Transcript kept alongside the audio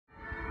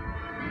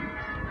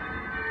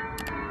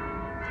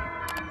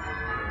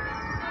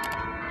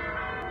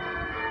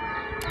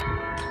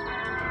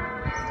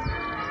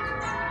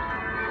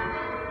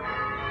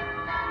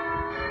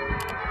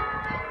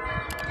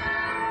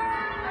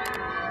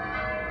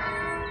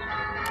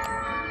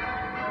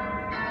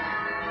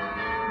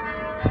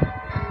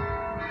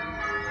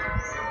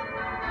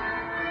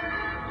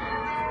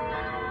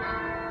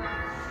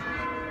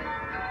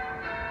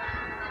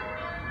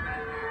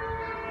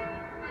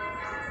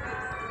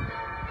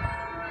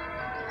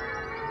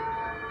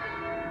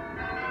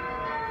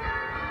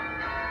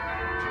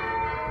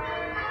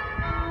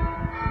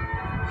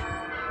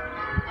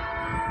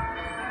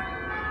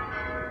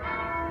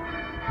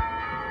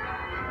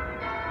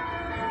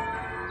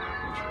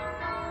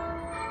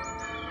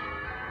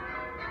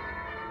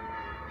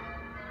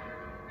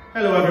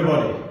Hello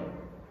everybody,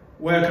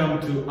 welcome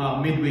to our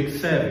midweek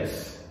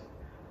service,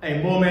 a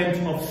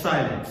moment of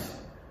silence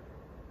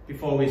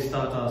before we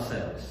start our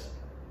service.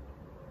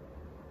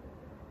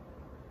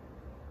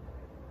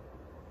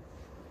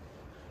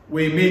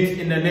 We meet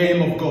in the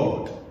name of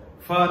God,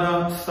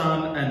 Father,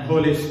 Son, and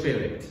Holy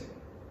Spirit.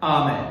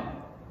 Amen.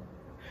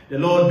 The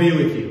Lord be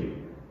with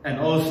you, and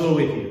also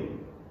with you.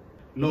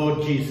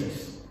 Lord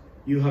Jesus,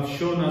 you have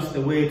shown us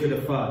the way to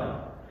the Father,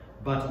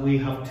 but we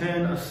have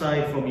turned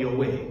aside from your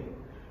way.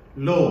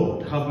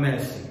 Lord, have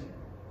mercy.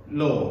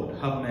 Lord,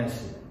 have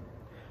mercy.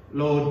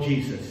 Lord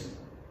Jesus,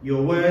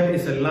 your word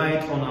is a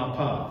light on our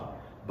path,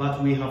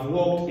 but we have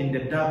walked in the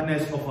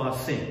darkness of our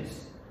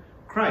sins.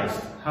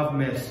 Christ, have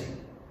mercy.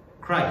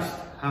 Christ,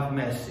 have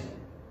mercy.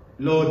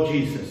 Lord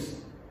Jesus,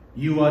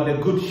 you are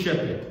the good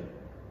shepherd,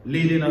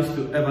 leading us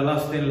to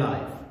everlasting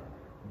life,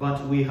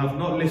 but we have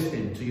not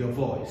listened to your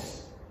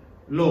voice.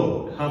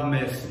 Lord, have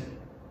mercy.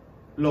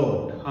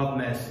 Lord, have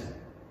mercy.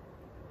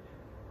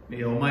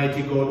 May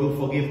Almighty God, who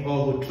forgive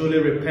all who truly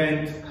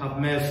repent,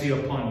 have mercy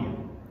upon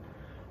you,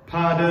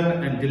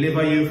 pardon and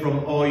deliver you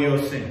from all your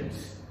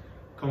sins,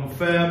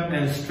 confirm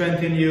and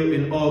strengthen you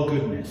in all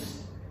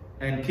goodness,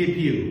 and keep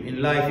you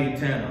in life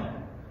eternal,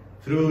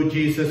 through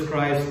Jesus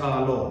Christ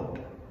our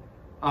Lord.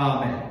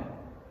 Amen.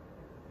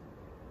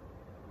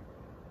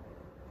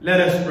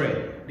 Let us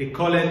pray the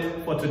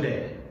collect for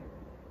today.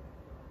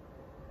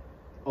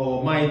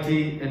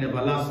 Almighty and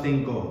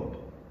everlasting God,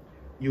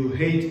 you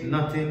hate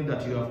nothing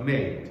that you have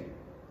made,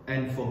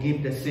 and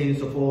forgive the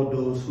sins of all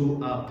those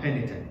who are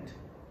penitent.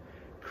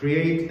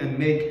 Create and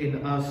make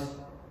in us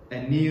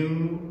a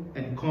new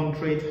and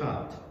contrite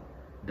heart,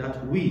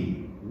 that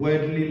we,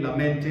 worthily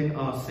lamenting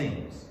our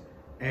sins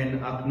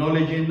and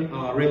acknowledging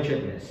our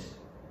wretchedness,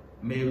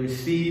 may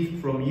receive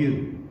from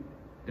you,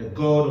 the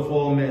God of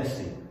all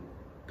mercy,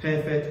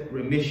 perfect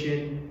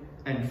remission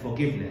and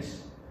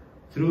forgiveness,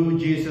 through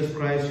Jesus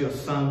Christ your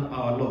Son,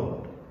 our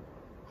Lord,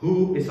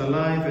 who is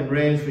alive and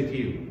reigns with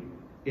you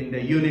in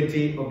the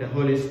unity of the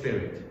Holy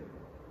Spirit,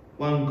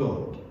 one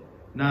God,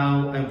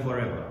 now and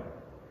forever.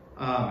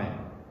 Amen.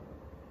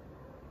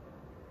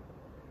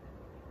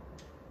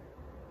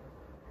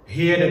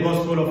 Hear the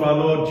gospel of our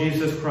Lord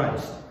Jesus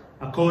Christ,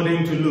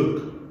 according to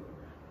Luke.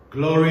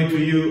 Glory to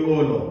you,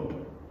 O Lord.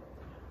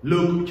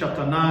 Luke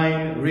chapter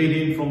 9,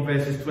 reading from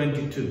verses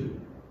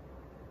 22.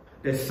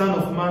 The Son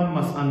of Man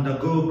must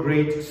undergo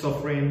great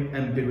suffering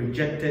and be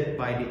rejected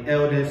by the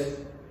elders,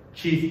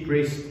 chief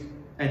priests,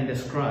 and the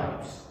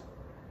scribes,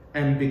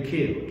 and be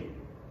killed,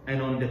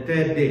 and on the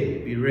third day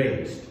be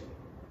raised.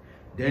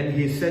 Then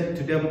he said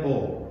to them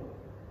all,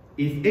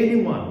 if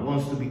anyone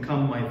wants to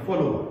become my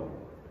follower,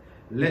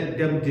 let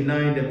them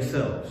deny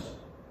themselves,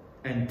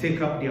 and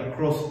take up their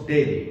cross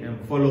daily and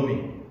follow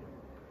me.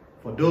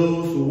 For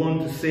those who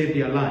want to save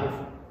their life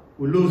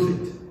will lose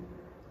it,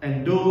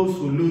 and those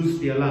who lose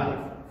their life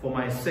for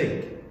my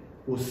sake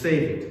will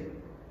save it.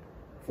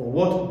 For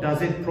what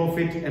does it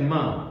profit a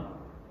man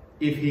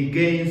if he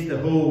gains the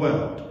whole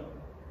world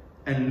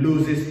and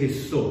loses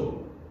his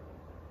soul?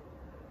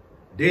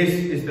 This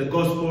is the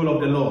gospel of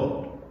the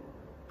Lord.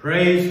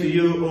 Praise to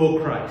you, O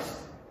Christ.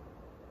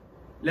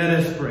 Let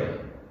us pray.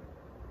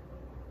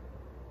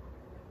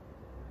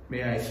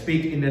 May I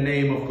speak in the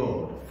name of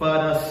God,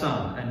 Father,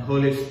 Son, and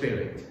Holy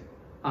Spirit.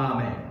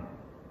 Amen.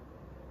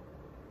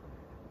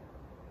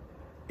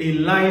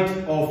 In light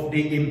of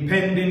the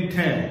impending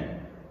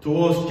turn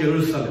towards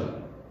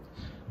Jerusalem,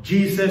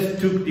 Jesus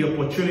took the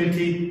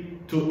opportunity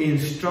to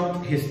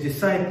instruct his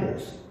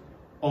disciples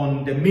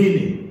on the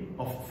meaning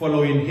of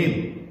following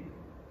him.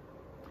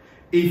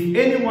 If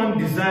anyone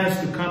desires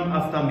to come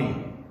after me,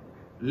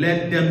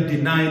 let them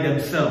deny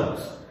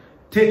themselves,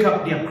 take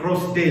up their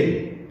cross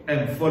daily,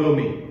 and follow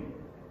me.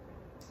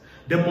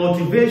 The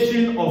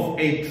motivation of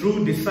a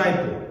true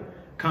disciple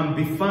can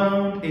be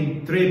found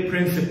in three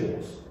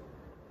principles: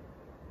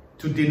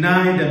 to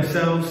deny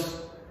themselves,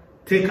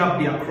 take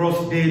up their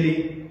cross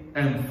daily,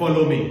 and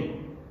follow me.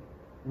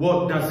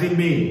 What does it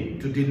mean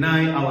to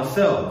deny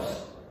ourselves?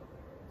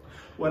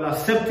 Well,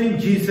 accepting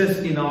Jesus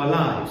in our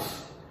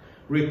lives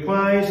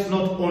requires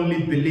not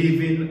only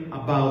believing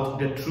about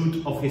the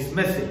truth of his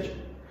message,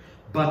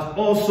 but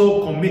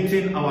also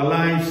committing our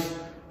lives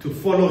to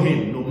follow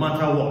him no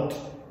matter what.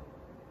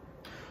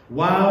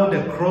 While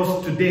the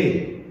cross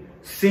today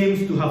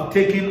seems to have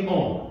taken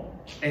on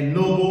a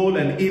noble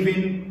and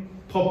even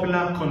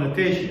popular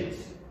connotations,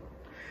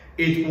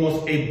 it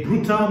was a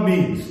brutal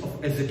means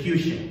of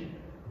execution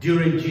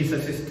during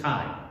Jesus'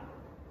 time.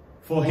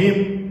 For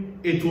him,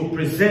 it will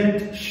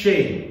present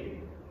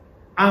shame,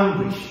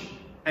 anguish,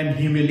 and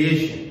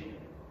humiliation.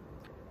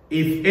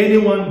 If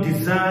anyone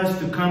desires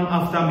to come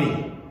after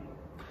me,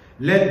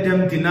 let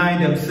them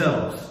deny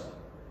themselves,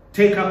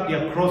 take up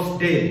their cross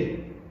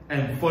daily,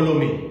 and follow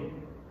me.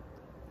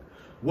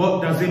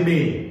 What does it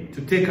mean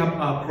to take up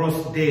our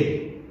cross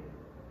daily?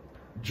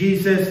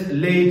 Jesus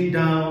laid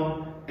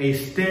down a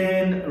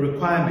stern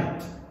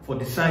requirement for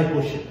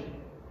discipleship.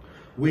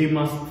 We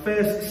must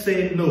first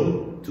say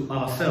no to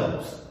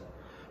ourselves,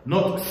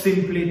 not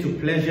simply to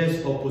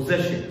pleasures or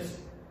possessions,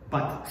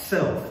 but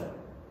self,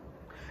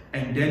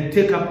 and then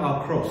take up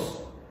our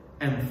cross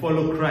and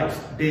follow Christ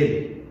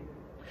daily.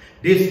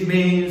 This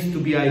means to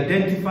be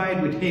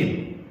identified with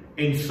him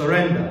in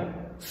surrender,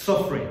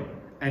 suffering,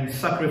 and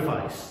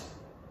sacrifice.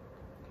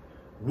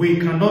 We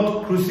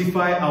cannot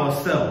crucify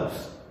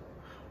ourselves.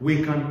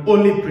 We can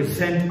only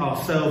present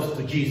ourselves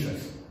to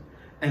Jesus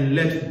and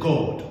let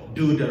God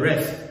do the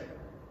rest.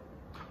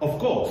 Of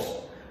course,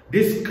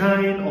 this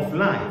kind of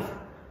life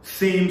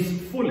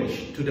seems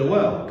foolish to the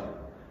world,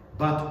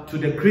 but to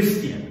the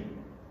Christian,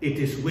 it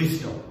is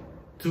wisdom.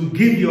 To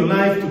give your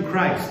life to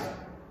Christ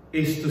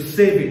is to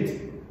save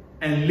it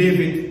and live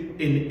it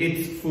in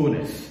its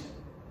fullness.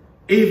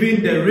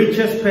 Even the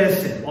richest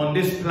person on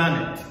this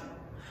planet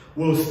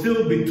will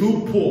still be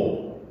too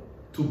poor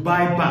to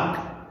buy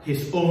back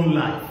his own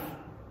life.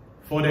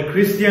 For the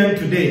Christian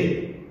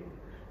today,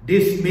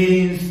 this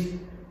means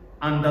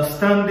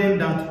understanding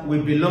that we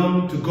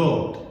belong to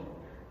God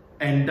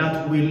and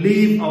that we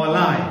live our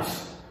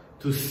lives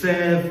to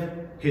serve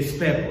his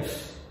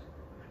purpose.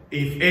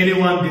 If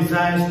anyone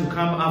desires to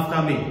come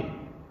after me,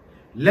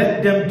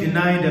 let them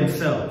deny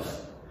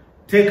themselves,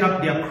 take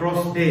up their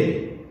cross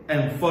daily,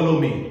 and follow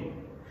me.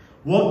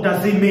 What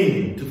does it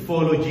mean to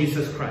follow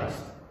Jesus Christ?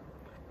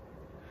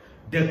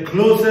 The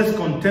closest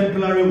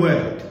contemporary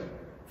word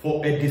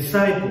for a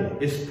disciple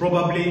is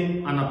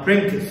probably an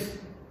apprentice.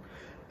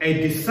 A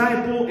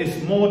disciple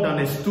is more than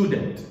a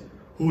student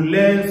who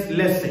learns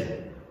lessons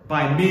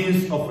by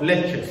means of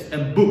lectures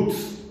and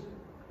books.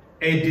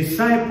 A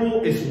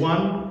disciple is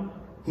one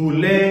who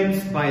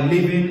learns by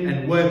living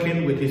and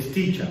working with his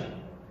teacher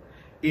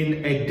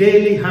in a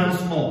daily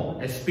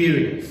hands-on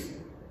experience.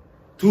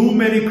 Too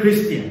many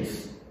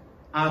Christians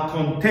are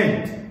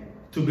content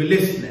to be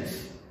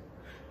listeners.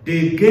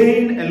 They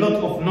gain a lot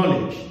of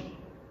knowledge,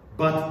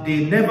 but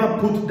they never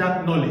put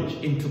that knowledge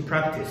into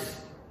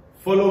practice.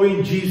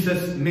 Following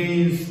Jesus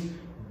means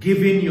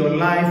giving your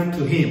life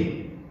to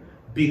him,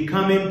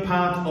 becoming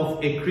part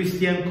of a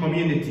Christian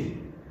community,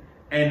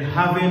 and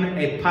having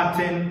a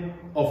pattern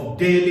of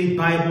daily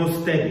Bible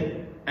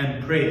study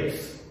and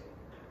prayers.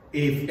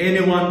 If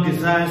anyone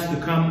desires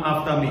to come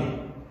after me,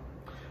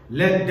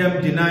 let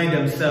them deny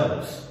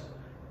themselves,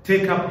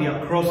 take up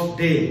their cross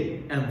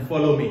daily, and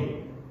follow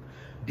me.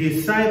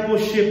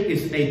 Discipleship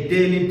is a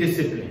daily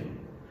discipline.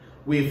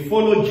 We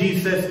follow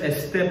Jesus a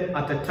step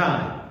at a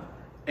time,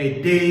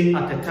 a day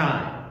at a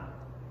time.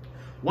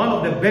 One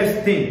of the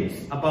best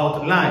things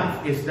about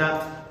life is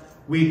that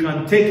we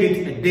can take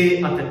it a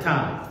day at a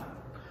time.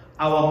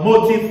 Our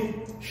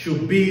motive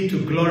should be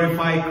to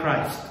glorify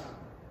Christ.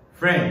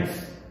 Friends,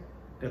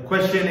 the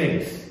question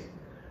is,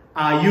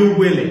 are you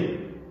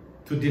willing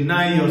to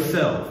deny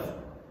yourself,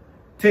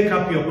 take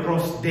up your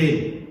cross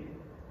daily,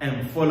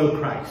 and follow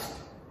Christ?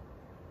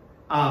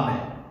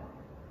 Amen.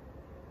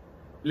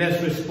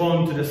 Let's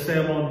respond to the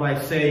sermon by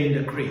saying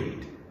the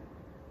creed.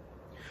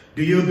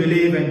 Do you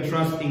believe and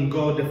trust in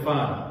God the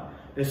Father,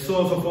 the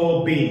source of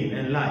all being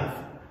and life,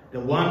 the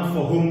one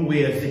for whom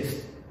we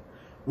exist?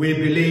 We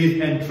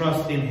believe and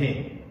trust in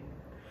him.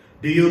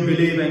 Do you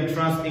believe and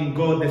trust in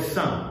God the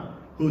Son,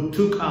 who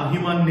took our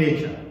human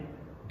nature,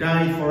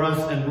 died for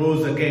us and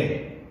rose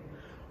again?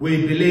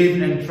 We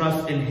believe and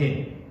trust in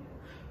him.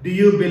 Do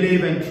you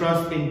believe and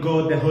trust in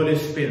God the Holy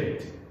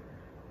Spirit,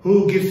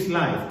 who gives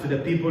life to the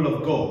people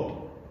of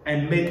God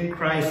and make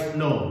Christ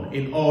known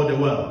in all the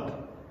world?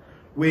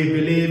 We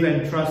believe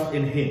and trust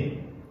in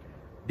him.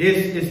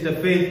 This is the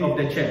faith of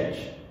the church.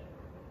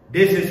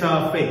 This is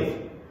our faith.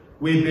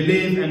 We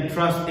believe and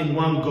trust in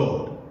one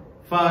God,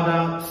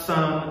 Father,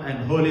 Son,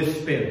 and Holy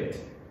Spirit.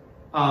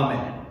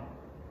 Amen.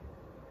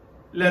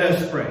 Let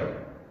us pray.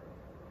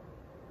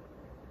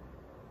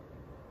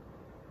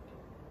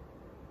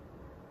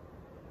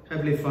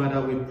 Heavenly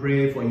Father, we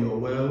pray for your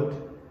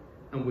world,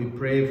 and we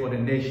pray for the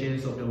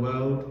nations of the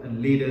world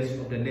and leaders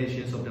of the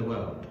nations of the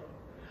world.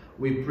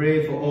 We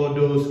pray for all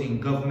those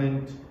in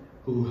government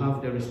who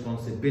have the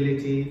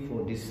responsibility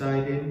for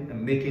deciding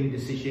and making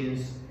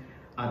decisions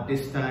at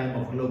this time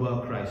of global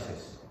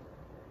crisis.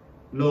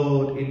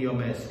 Lord, in your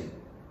mercy,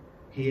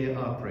 hear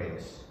our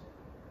prayers.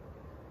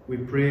 We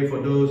pray for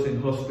those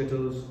in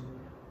hospitals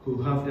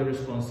who have the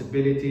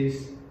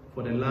responsibilities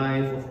for the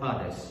life of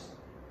others.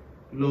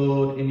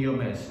 Lord, in your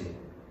mercy,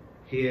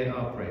 hear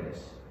our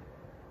prayers.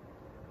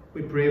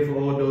 We pray for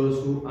all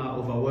those who are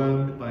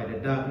overwhelmed by the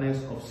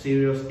darkness of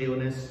serious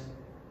illness,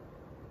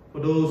 for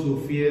those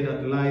who fear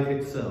that life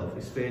itself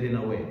is fading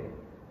away.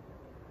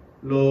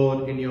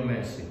 Lord, in your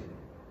mercy,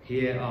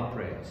 hear our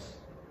prayers.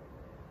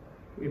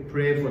 We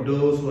pray for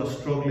those who are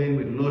struggling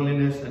with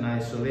loneliness and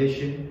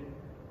isolation,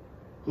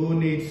 who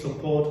need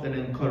support and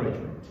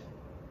encouragement.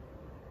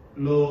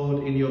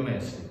 Lord, in your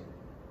mercy,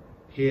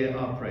 hear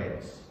our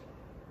prayers.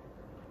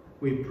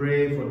 We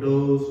pray for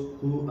those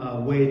who are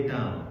weighed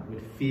down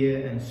with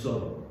fear and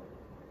sorrow,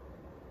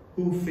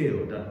 who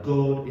feel that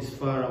God is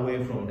far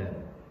away from them.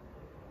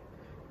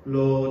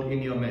 Lord,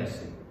 in your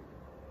mercy,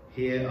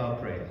 hear our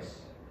prayers.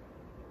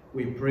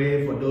 We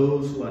pray for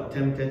those who are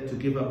tempted to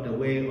give up the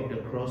way of the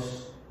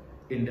cross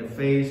in the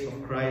face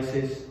of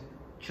crisis,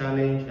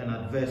 challenge, and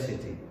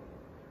adversity.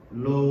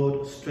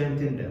 Lord,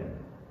 strengthen them.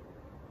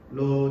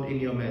 Lord, in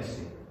your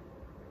mercy,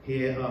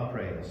 hear our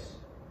prayers.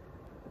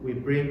 We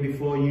bring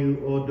before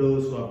you all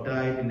those who have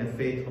died in the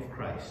faith of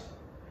Christ.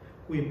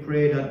 We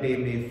pray that they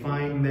may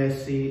find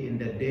mercy in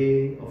the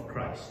day of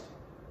Christ.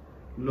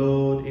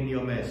 Lord, in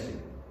your mercy,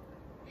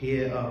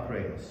 hear our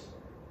prayers.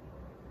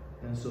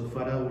 And so,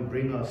 Father, we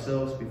bring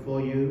ourselves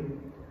before you.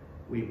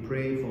 We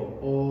pray for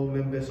all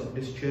members of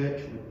this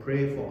church. We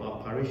pray for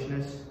our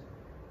parishioners.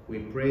 We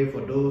pray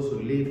for those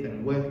who live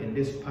and work in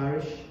this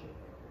parish.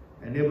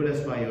 Enable us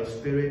by your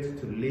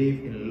Spirit to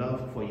live in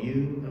love for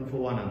you and for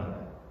one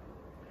another.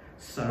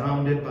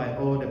 Surrounded by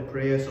all the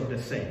prayers of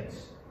the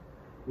saints,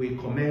 we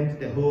commend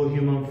the whole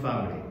human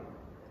family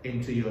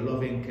into your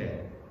loving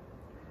care.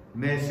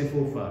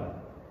 Merciful Father,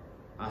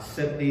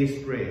 accept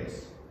these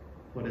prayers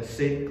for the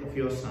sake of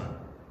your Son,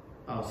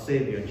 our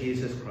Savior,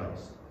 Jesus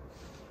Christ.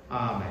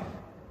 Amen.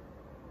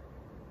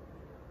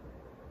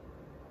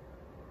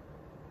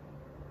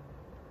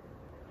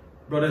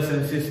 Brothers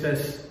and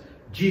sisters,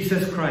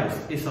 Jesus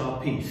Christ is our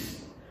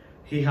peace.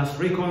 He has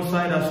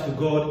reconciled us to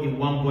God in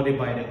one body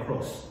by the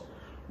cross.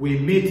 We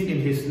meet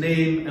in his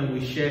name and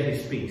we share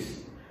his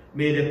peace.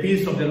 May the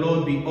peace of the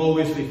Lord be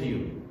always with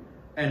you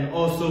and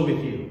also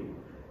with you.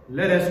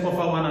 Let us offer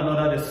one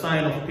another the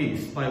sign of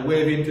peace by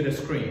waving to the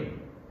screen.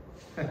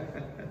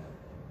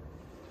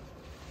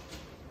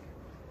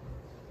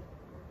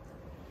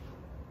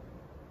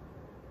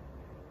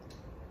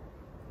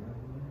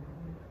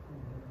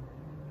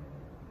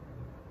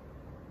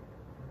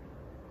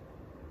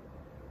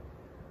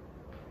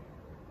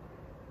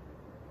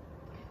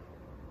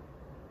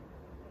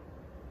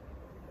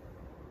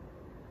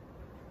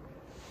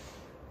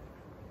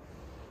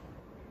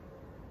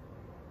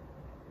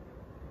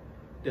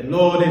 The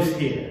Lord is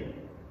here.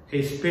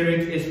 His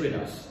Spirit is with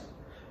us.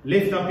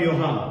 Lift up your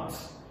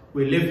hearts.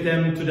 We lift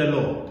them to the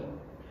Lord.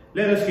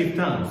 Let us give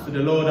thanks to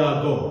the Lord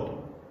our God.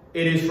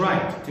 It is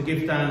right to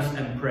give thanks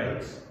and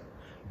praise.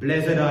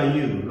 Blessed are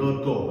you,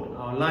 Lord God,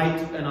 our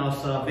light and our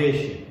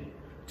salvation.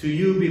 To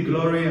you be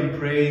glory and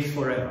praise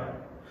forever.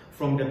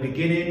 From the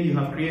beginning you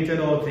have created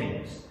all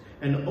things,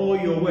 and all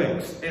your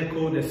works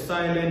echo the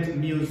silent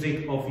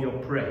music of your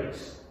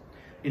praise.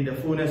 In the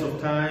fullness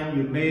of time,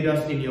 you made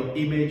us in your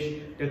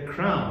image, the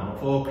crown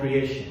of all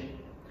creation.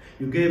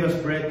 You gave us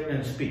breath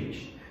and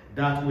speech,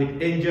 that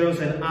with angels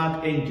and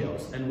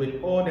archangels and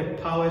with all the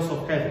powers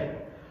of heaven,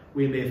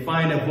 we may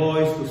find a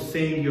voice to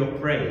sing your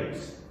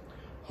praise.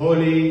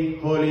 Holy,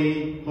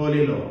 holy,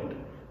 holy Lord,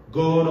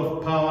 God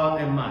of power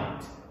and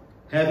might,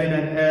 heaven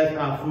and earth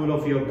are full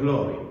of your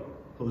glory.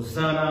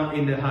 Hosanna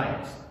in the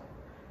highest.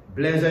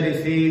 Blessed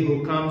is he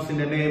who comes in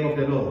the name of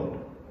the Lord.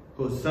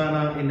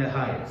 Hosanna in the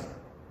highest.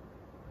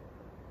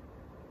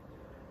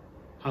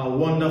 How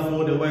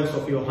wonderful the works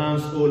of your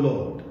hands, O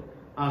Lord!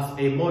 As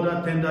a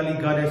mother tenderly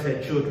gathers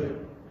her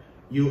children,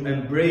 you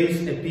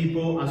embrace a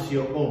people as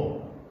your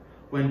own.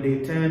 When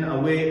they turn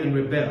away and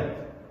rebel,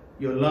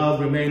 your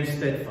love remains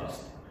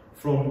steadfast.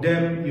 From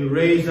them you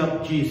raise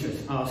up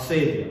Jesus, our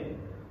Savior,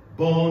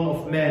 born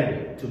of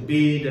Mary, to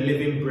be the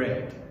living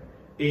bread,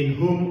 in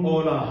whom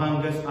all our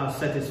hungers are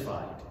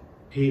satisfied.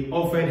 He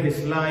offered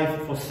his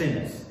life for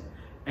sinners,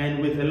 and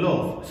with a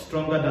love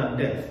stronger than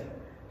death,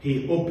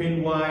 he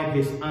opened wide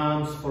his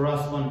arms for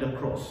us on the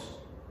cross.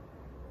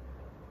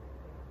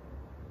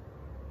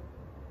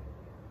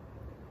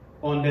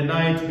 On the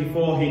night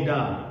before he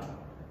died,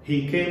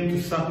 he came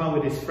to supper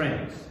with his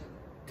friends.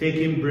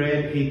 Taking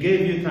bread, he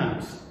gave you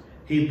thanks.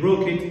 He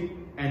broke it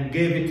and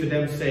gave it to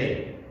them,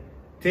 saying,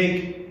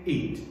 "Take,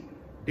 eat.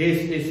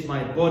 This is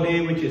my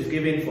body which is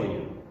given for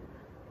you.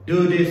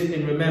 Do this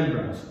in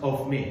remembrance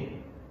of me."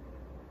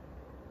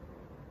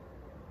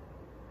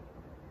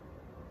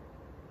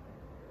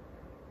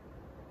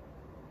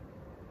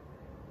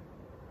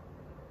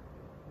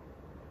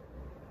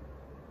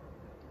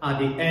 At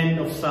the end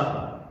of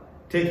supper,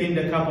 taking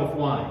the cup of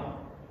wine,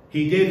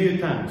 he gave you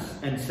thanks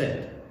and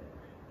said,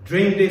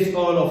 "Drink this,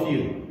 all of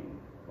you,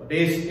 for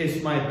this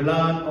is my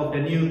blood of the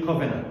new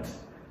covenant,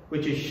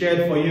 which is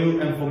shed for you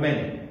and for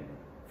many,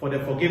 for the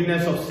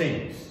forgiveness of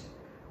sins.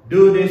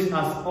 Do this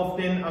as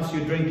often as you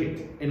drink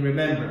it in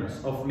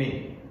remembrance of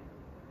me."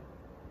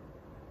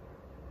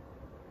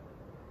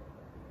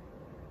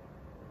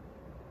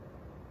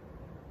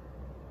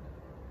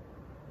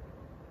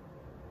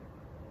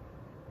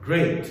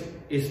 Great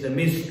is the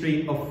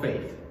mystery of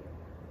faith.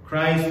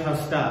 Christ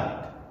has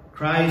died.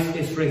 Christ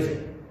is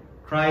risen.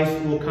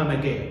 Christ will come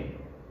again.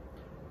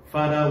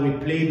 Father, we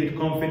plead with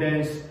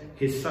confidence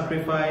his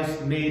sacrifice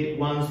made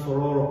once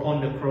for all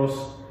upon the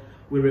cross.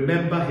 We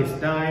remember his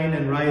dying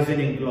and rising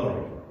in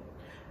glory.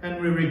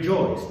 And we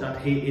rejoice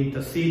that he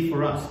intercedes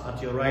for us at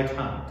your right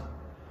hand.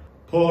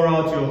 Pour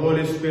out your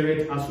Holy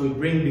Spirit as we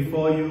bring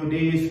before you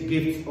these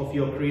gifts of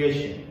your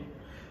creation.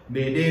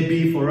 May they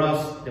be for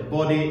us the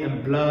body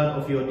and blood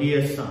of your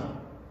dear Son.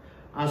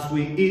 As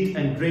we eat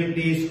and drink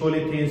these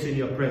holy things in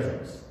your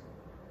presence,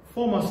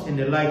 form us in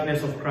the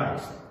likeness of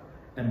Christ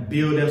and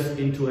build us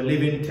into a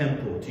living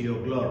temple to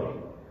your glory.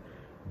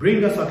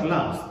 Bring us at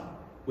last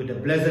with the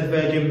Blessed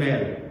Virgin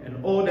Mary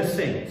and all the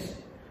saints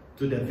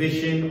to the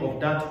vision of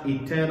that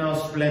eternal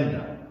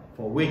splendor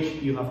for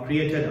which you have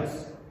created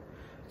us,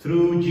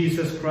 through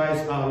Jesus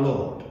Christ our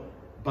Lord,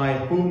 by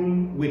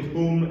whom, with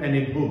whom, and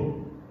in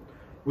whom,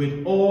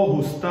 with all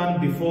who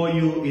stand before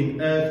you in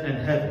earth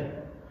and heaven,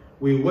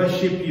 we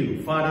worship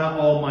you,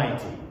 Father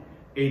Almighty,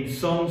 in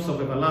songs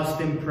of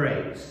everlasting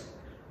praise.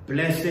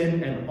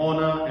 Blessing and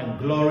honor and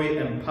glory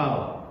and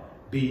power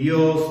be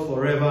yours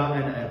forever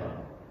and ever.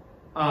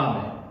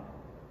 Amen.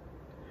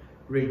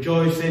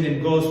 Rejoicing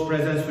in God's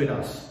presence with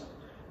us,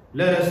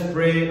 let us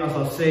pray as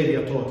our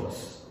Savior taught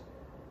us.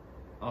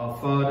 Our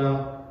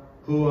Father,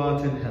 who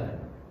art in heaven,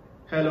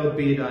 hallowed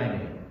be thy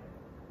name.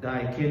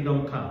 Thy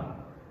kingdom come,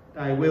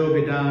 thy will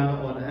be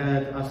done on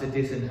earth as it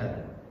is in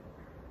heaven.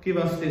 Give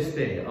us this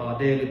day our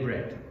daily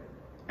bread,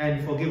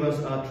 and forgive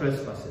us our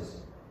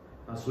trespasses,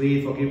 as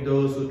we forgive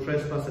those who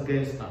trespass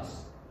against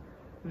us.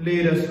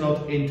 Lead us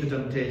not into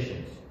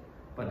temptations,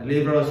 but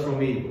deliver us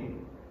from evil.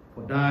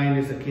 For thine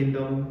is the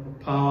kingdom,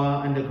 the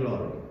power, and the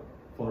glory,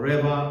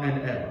 forever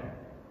and ever.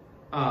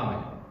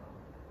 Amen.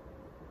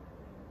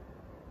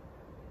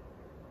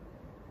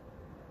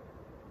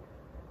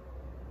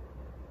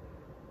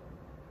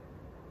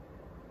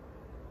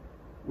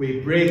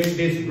 We break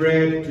this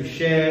bread to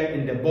share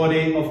in the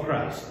body of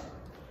Christ.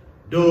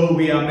 Though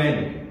we are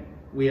many,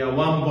 we are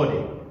one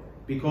body,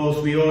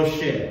 because we all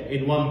share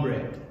in one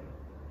bread.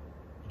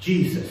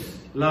 Jesus,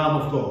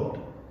 Lamb of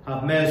God,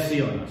 have mercy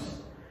on us.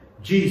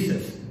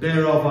 Jesus,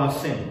 bearer of our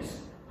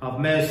sins, have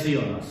mercy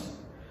on us.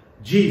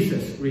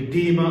 Jesus,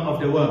 Redeemer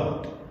of the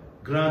world,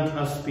 grant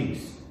us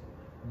peace.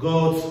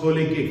 God's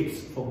holy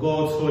gifts for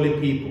God's holy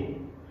people.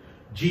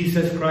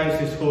 Jesus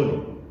Christ is holy.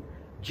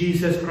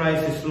 Jesus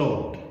Christ is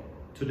Lord,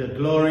 to the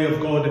glory of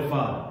God the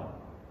Father.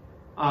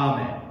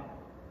 Amen.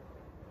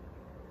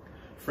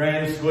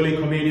 Friends, Holy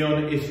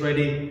Communion is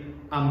ready.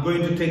 I'm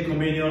going to take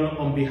communion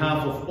on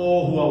behalf of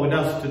all who are with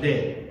us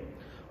today.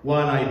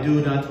 While I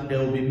do that, there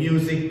will be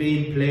music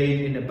being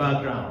played in the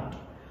background.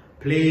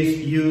 Please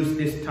use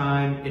this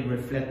time in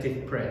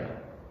reflective prayer.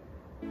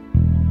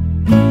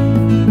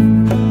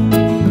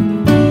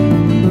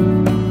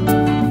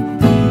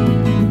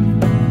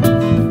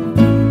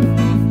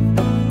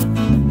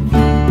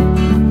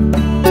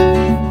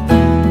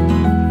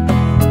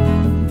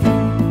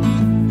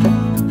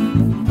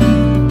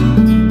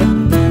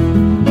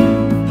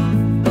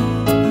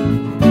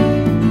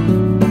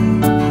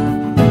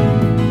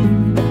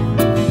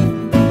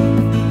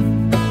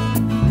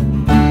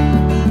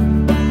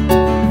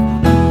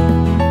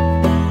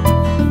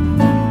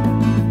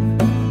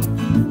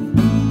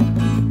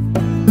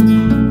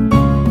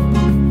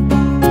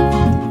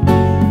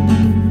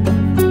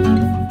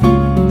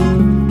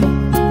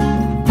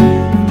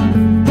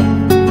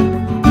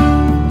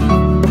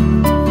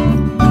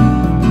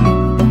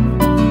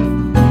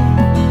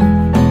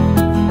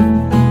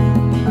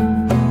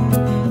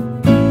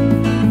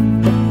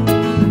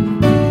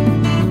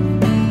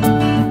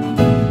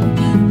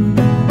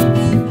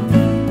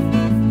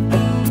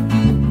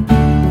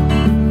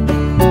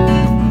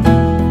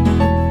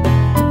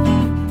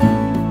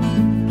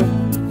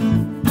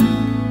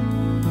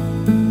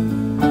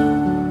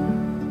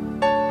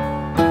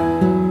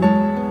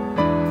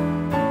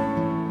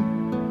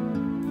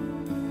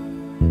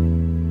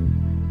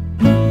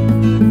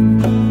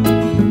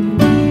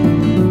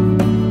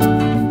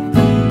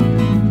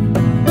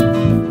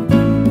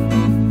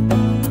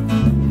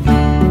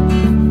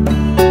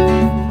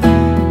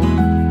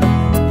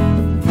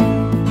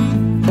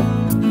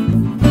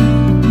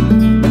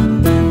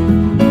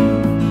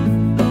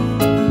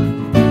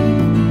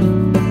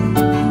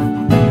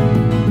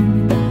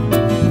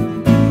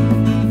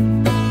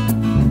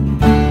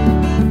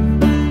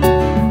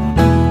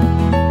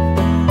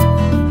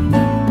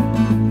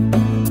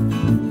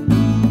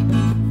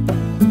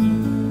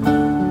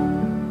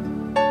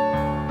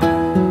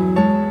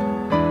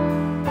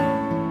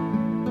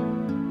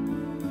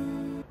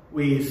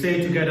 We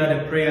say together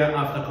the prayer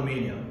after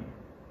communion.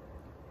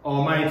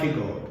 Almighty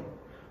God,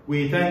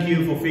 we thank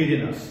you for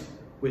feeding us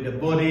with the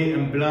body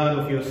and blood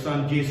of your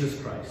Son, Jesus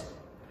Christ.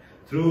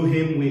 Through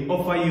him we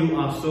offer you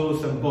our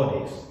souls and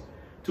bodies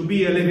to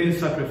be a living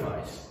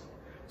sacrifice.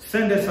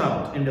 Send us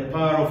out in the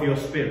power of your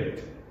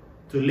Spirit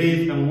to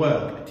live and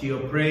work to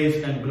your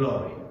praise and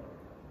glory.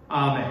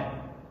 Amen.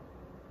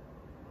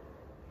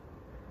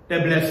 The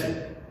blessing.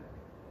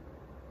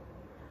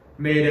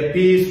 May the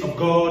peace of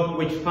God,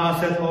 which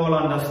passeth all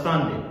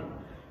understanding,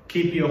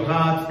 keep your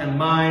heart and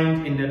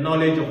mind in the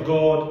knowledge of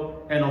God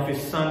and of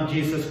his Son,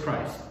 Jesus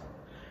Christ.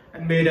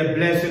 And may the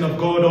blessing of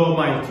God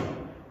Almighty,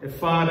 the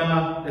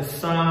Father, the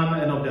Son,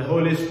 and of the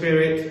Holy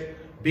Spirit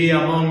be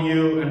among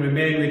you and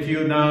remain with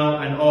you now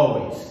and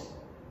always.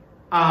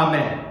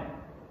 Amen.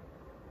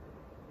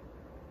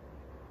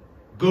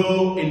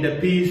 Go in the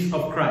peace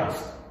of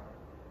Christ.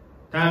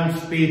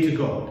 Thanks be to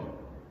God.